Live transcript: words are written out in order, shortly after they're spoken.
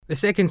The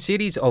second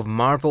series of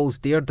Marvel's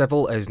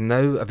Daredevil is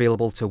now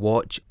available to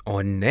watch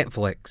on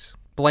Netflix.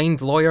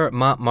 Blind lawyer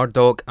Matt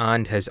Murdock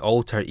and his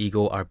alter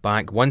ego are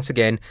back once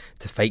again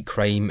to fight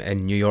crime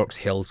in New York's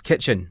Hell's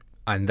Kitchen.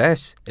 And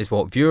this is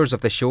what viewers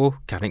of the show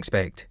can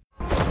expect.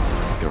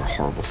 There are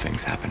horrible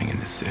things happening in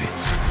this city.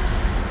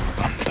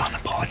 I'm done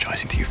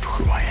apologizing to you for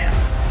who I am.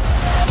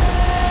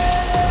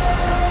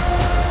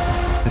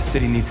 This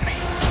city needs me.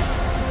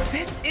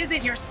 This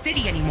isn't your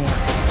city anymore.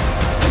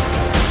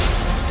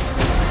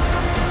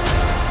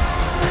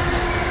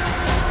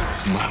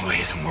 My way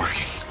isn't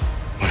working.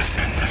 What if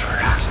that never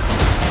has?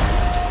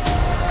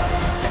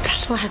 The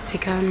battle has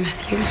begun,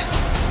 Matthew.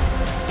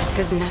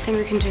 There's nothing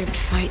we can do but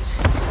fight.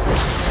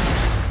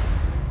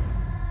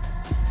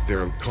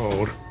 They're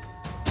called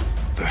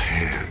the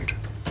Hand.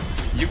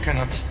 You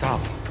cannot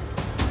stop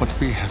what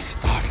we have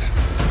started.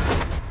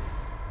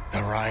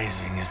 The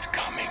rising is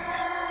coming.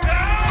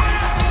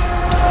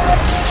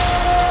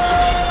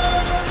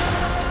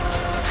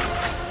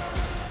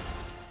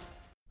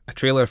 A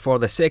trailer for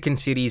the second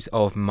series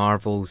of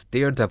Marvel's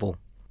Daredevil.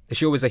 The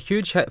show was a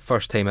huge hit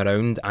first time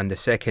around, and the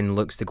second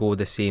looks to go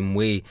the same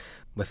way,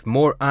 with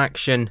more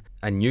action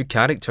and new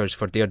characters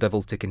for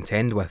Daredevil to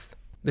contend with.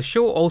 The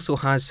show also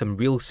has some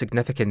real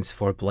significance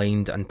for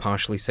blind and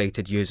partially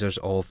sighted users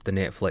of the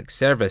Netflix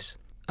service.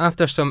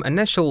 After some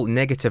initial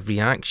negative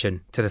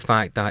reaction to the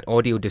fact that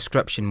audio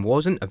description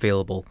wasn't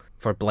available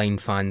for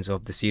blind fans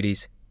of the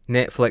series,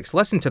 Netflix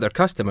listened to their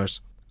customers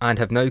and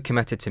have now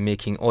committed to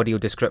making audio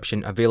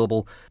description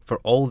available for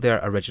all their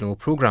original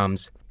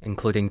programmes,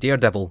 including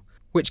Daredevil,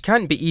 which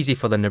can't be easy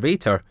for the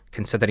narrator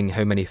considering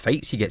how many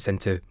fights he gets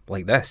into,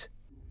 like this.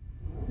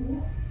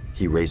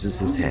 He raises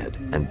his head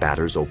and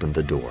batters open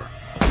the door.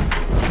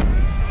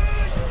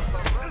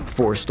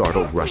 4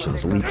 startled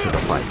Russians leap to the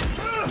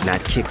fight.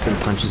 Matt kicks and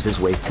punches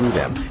his way through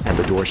them, and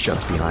the door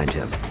shuts behind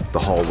him. The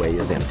hallway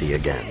is empty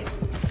again.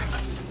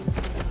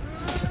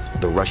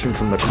 The Russian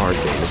from the card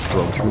game is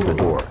thrown through the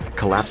door,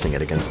 collapsing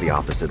it against the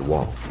opposite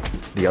wall.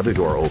 The other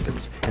door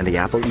opens, and the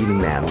apple-eating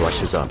man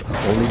rushes up,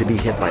 only to be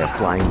hit by a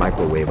flying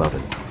microwave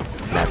oven.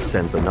 Matt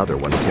sends another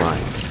one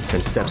flying,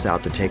 then steps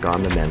out to take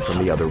on the men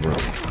from the other room.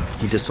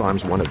 He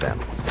disarms one of them,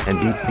 and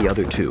beats the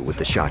other 2 with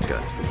the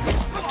shotgun.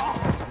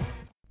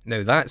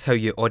 Now that's how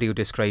you audio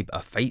describe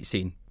a fight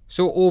scene.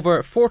 So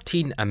over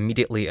 14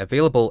 immediately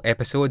available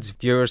episodes,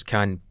 viewers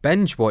can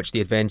binge watch the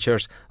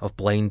adventures of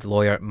blind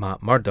lawyer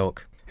Matt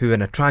Murdock, who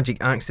in a tragic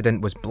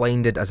accident was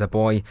blinded as a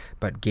boy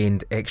but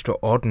gained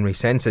extraordinary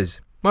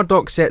senses.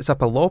 Murdock sets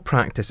up a law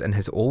practice in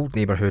his old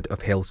neighbourhood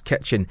of Hell's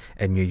Kitchen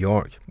in New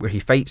York, where he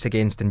fights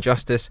against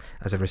injustice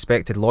as a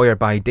respected lawyer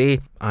by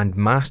day and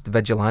masked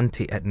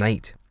vigilante at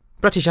night.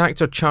 British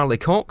actor Charlie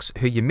Cox,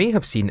 who you may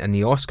have seen in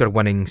the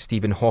Oscar-winning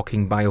Stephen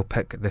Hawking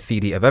biopic The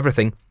Theory of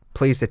Everything,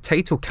 plays the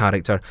title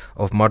character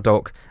of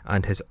Murdock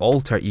and his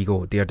alter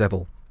ego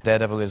Daredevil.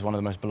 Daredevil is one of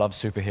the most beloved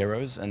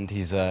superheroes, and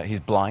he's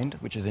blind,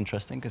 which is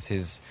interesting because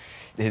his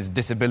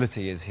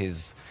disability is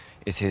his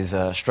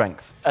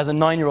strength. As a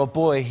 9-year-old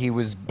boy, he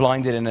was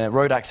blinded in a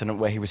road accident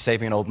where he was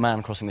saving an old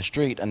man crossing the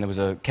street, and there was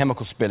a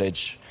chemical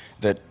spillage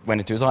that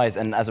went into his eyes.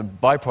 And as a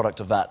byproduct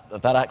of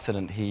that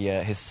accident,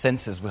 his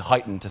senses were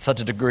heightened to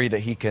such a degree that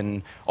he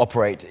can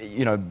operate,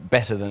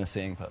 better than a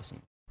seeing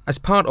person. As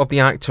part of the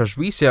actor's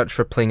research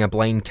for playing a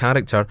blind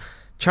character,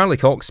 Charlie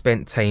Cox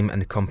spent time in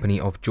the company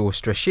of Joe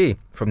Strachey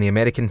from the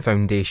American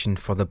Foundation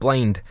for the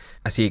Blind,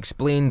 as he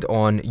explained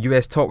on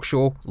US talk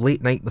show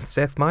Late Night with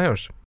Seth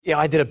Meyers. Yeah,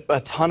 I did a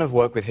ton of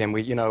work with him.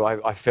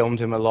 I filmed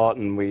him a lot,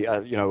 and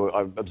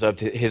I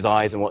observed his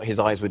eyes and what his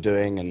eyes were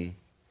doing, and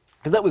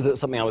because that was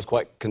something I was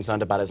quite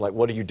concerned about. Is like,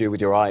 what do you do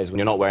with your eyes when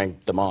you're not wearing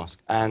the mask?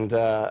 And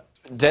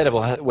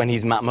Daredevil, when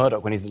he's Matt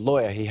Murdock, when he's the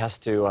lawyer, he has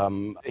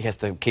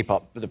to keep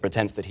up the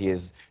pretense that he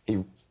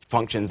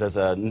functions as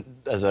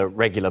a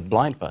regular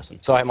blind person.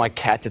 So I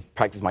had to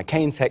practice my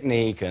cane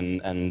technique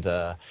and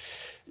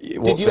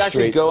Did you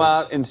actually go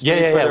out in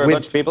streets where there were a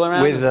bunch of people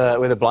around? With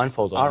a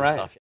blindfold on and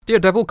stuff.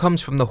 Daredevil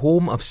comes from the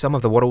home of some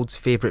of the world's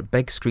favourite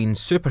big-screen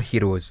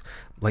superheroes,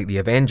 like the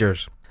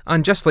Avengers.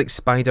 And just like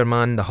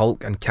Spider-Man, the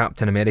Hulk and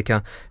Captain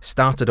America,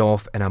 started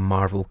off in a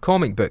Marvel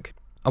comic book.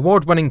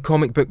 Award-winning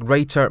comic book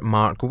writer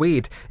Mark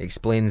Waid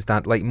explains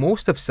that, like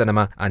most of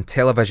cinema and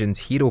television's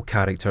hero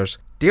characters,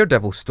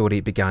 Daredevil's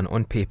story began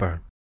on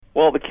paper.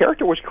 Well, the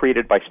character was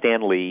created by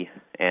Stan Lee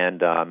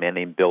and a man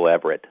named Bill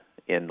Everett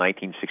in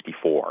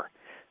 1964.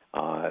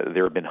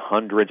 There have been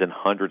hundreds and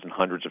hundreds and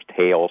hundreds of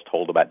tales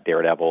told about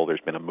Daredevil.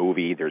 There's been a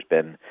movie. There's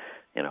been,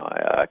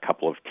 a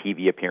couple of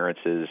TV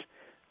appearances.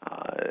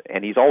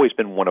 And he's always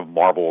been one of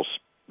Marvel's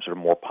sort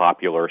of more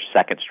popular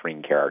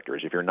second-string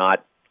characters. If you're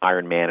not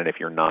Iron Man and if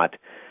you're not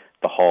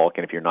the Hulk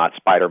and if you're not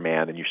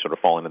Spider-Man, then you sort of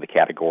fall into the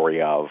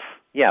category of,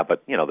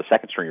 the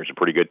second stringers are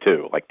pretty good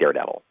too, like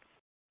Daredevil.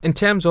 In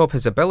terms of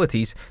his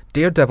abilities,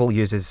 Daredevil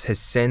uses his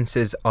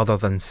senses other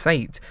than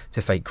sight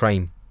to fight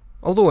crime.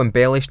 Although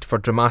embellished for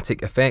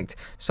dramatic effect,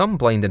 some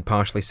blind and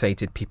partially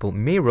sighted people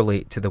may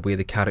relate to the way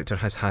the character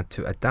has had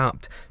to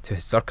adapt to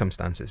his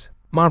circumstances.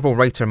 Marvel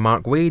writer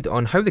Mark Waid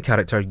on how the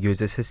character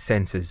uses his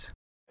senses.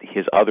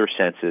 His other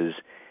senses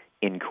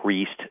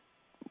increased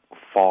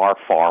far,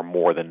 far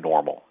more than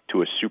normal,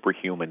 to a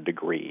superhuman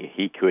degree.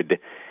 He could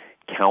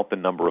count the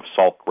number of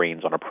salt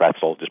grains on a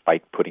pretzel just by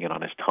putting it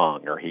on his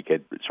tongue, or he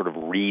could sort of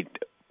read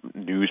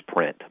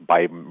newsprint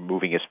by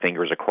moving his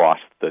fingers across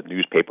the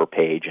newspaper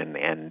page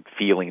and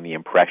feeling the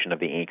impression of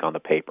the ink on the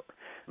paper.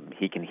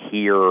 He can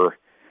hear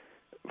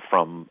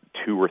from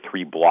 2 or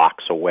 3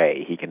 blocks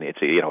away.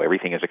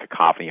 Everything is a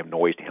cacophony of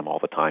noise to him all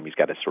the time. He's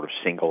got to sort of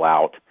single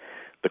out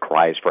the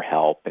cries for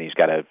help, and he's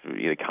got to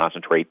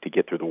concentrate to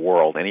get through the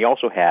world. And he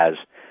also has,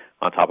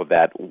 on top of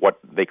that, what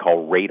they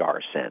call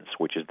radar sense,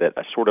 which is that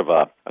a sort of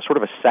a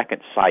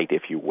second sight,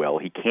 if you will.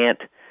 He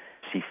can't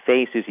see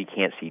faces, he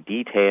can't see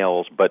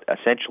details, but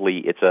essentially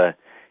it's a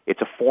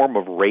form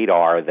of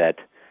radar that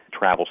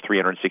travels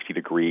 360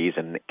 degrees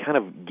and kind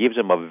of gives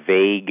him a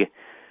vague,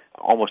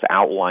 almost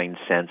outline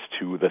sense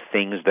to the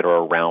things that are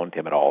around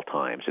him at all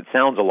times. It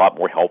sounds a lot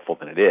more helpful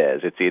than it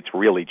is. It's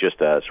really just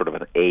a sort of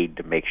an aid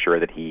to make sure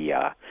that he,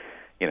 as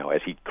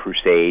he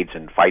crusades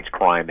and fights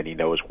crime, that he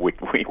knows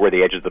where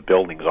the edges of the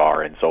buildings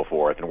are and so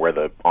forth, and where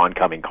the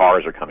oncoming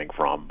cars are coming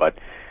from. But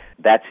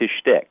that's his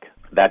shtick.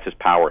 That's his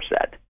power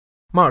set.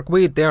 Mark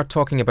Waid there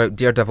talking about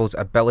Daredevil's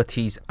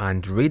abilities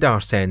and radar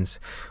sense,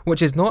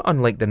 which is not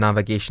unlike the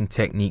navigation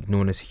technique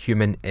known as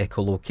human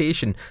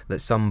echolocation that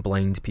some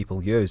blind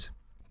people use.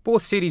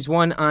 Both Series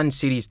 1 and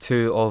Series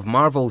 2 of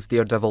Marvel's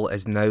Daredevil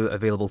is now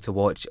available to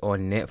watch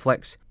on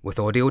Netflix with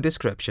audio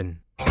description.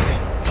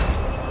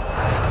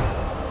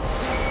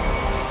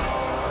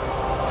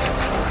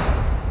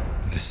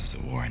 This is a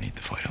war I need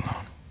to fight alone.